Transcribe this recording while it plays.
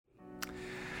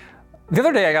The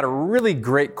other day, I got a really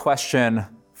great question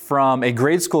from a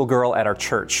grade school girl at our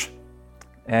church.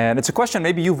 And it's a question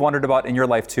maybe you've wondered about in your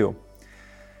life too.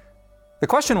 The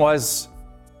question was,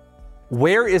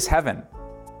 where is heaven?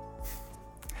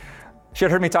 She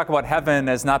had heard me talk about heaven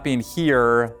as not being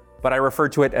here, but I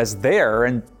referred to it as there.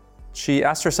 And she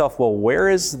asked herself, well, where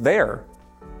is there?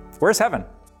 Where's heaven?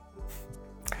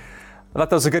 I thought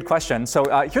that was a good question. So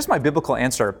here's my biblical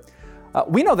answer.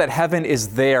 We know that heaven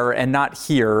is there and not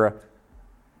here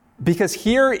because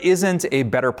here isn't a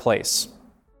better place.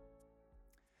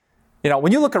 You know,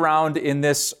 when you look around in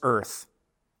this earth,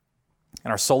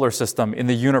 in our solar system, in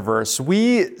the universe,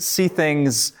 we see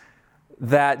things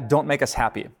that don't make us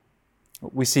happy.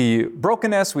 We see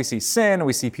brokenness, we see sin,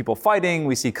 we see people fighting,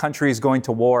 we see countries going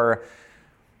to war.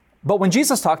 But when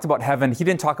Jesus talked about heaven, he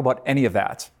didn't talk about any of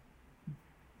that.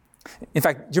 In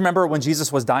fact, do you remember when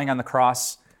Jesus was dying on the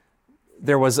cross,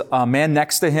 there was a man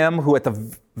next to him who at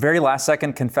the very last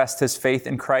second confessed his faith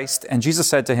in Christ. And Jesus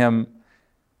said to him,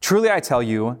 "Truly I tell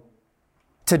you,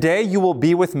 today you will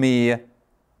be with me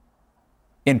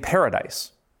in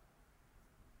paradise."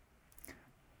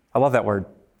 I love that word,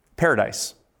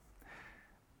 paradise.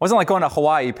 It wasn't like going to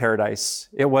Hawaii paradise.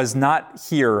 It was not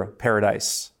here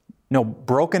paradise. No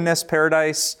brokenness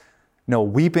paradise, no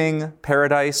weeping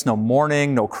paradise, no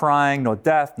mourning, no crying, no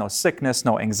death, no sickness,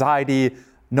 no anxiety,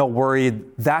 no worry.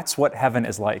 That's what heaven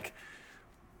is like.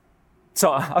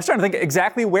 So I was trying to think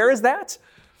exactly where is that?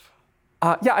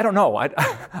 I don't know.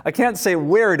 I can't say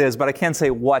where it is, but I can say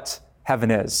what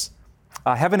heaven is.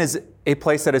 Heaven is a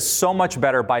place that is so much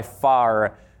better by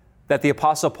far that the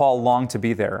Apostle Paul longed to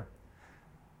be there.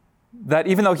 That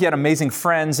even though he had amazing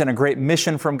friends and a great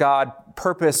mission from God,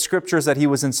 purpose, scriptures that he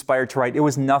was inspired to write, it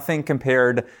was nothing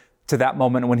compared to that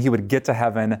moment when he would get to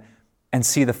heaven and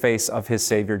see the face of his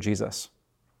Savior, Jesus.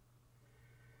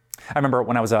 I remember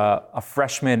when I was a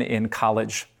freshman in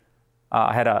college,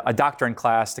 I had a doctrine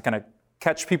class to kind of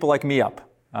catch people like me up.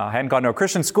 I hadn't gone to a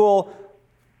Christian school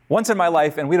once in my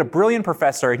life, and we had a brilliant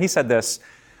professor, and he said this,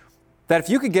 that if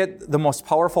you could get the most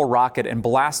powerful rocket and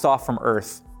blast off from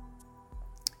Earth,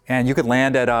 and you could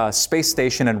land at a space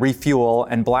station and refuel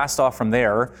and blast off from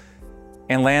there,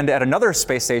 and land at another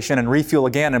space station and refuel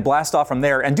again and blast off from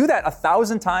there, and do that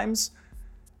 1,000 times,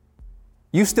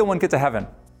 you still wouldn't get to heaven.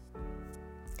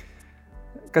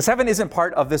 Because heaven isn't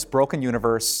part of this broken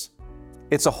universe.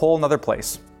 It's a whole nother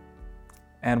place.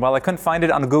 And while I couldn't find it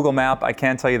on a Google map, I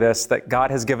can tell you this, that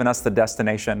God has given us the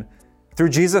destination. Through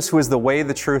Jesus, who is the way,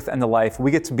 the truth, and the life,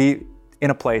 we get to be in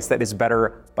a place that is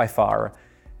better by far.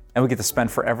 And we get to spend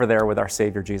forever there with our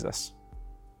Savior, Jesus.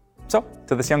 So,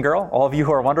 to this young girl, all of you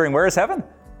who are wondering, where is heaven?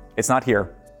 It's not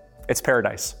here. It's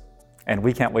paradise. And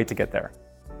we can't wait to get there.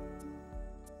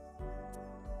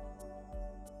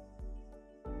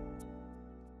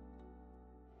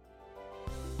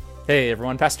 Hey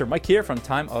everyone, Pastor Mike here from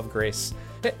Time of Grace.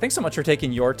 Hey, thanks so much for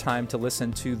taking your time to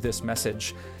listen to this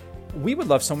message. We would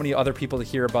love so many other people to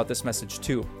hear about this message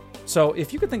too. So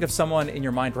if you could think of someone in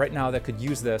your mind right now that could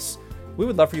use this, we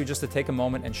would love for you just to take a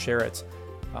moment and share it.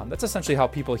 That's essentially how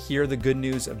people hear the good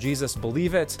news of Jesus,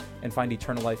 believe it, and find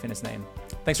eternal life in his name.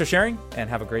 Thanks for sharing, and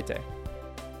have a great day.